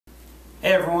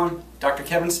Hey everyone, Dr.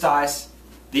 Kevin Stice,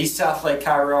 the Southlake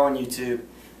Chiro on YouTube.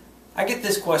 I get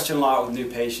this question a lot with new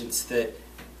patients, that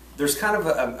there's kind of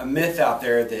a myth out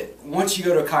there that once you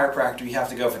go to a chiropractor you have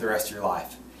to go for the rest of your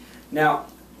life. Now,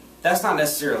 that's not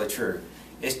necessarily true.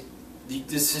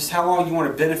 This is how long you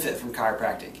want to benefit from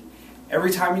chiropractic.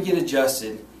 Every time you get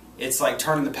adjusted, it's like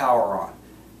turning the power on.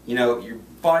 You know, your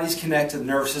body's connected, the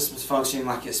nervous system's functioning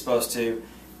like it's supposed to.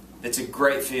 It's a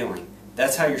great feeling.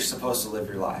 That's how you're supposed to live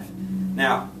your life.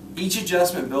 Now, each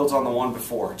adjustment builds on the one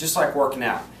before, just like working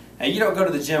out. Now, you don't go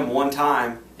to the gym one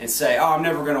time and say, oh, I'm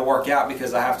never going to work out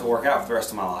because I have to work out for the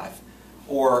rest of my life.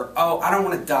 Or, oh, I don't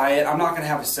want to diet. I'm not going to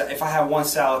have if I have one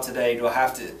salad today, do I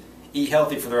have to eat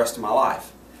healthy for the rest of my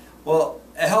life? Well,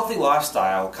 a healthy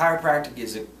lifestyle, chiropractic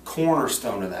is a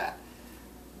cornerstone of that.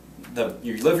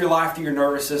 You live your life through your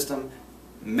nervous system,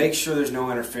 make sure there's no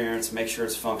interference, make sure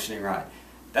it's functioning right.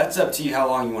 That's up to you how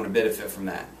long you want to benefit from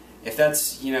that. If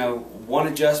that's, one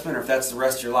adjustment, or if that's the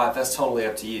rest of your life, that's totally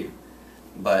up to you.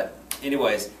 But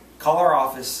anyways, call our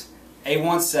office,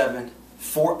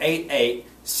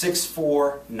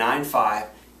 817-488-6495.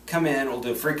 Come in, we'll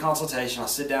do a free consultation. I'll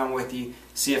sit down with you,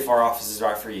 see if our office is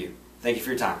right for you. Thank you for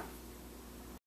your time.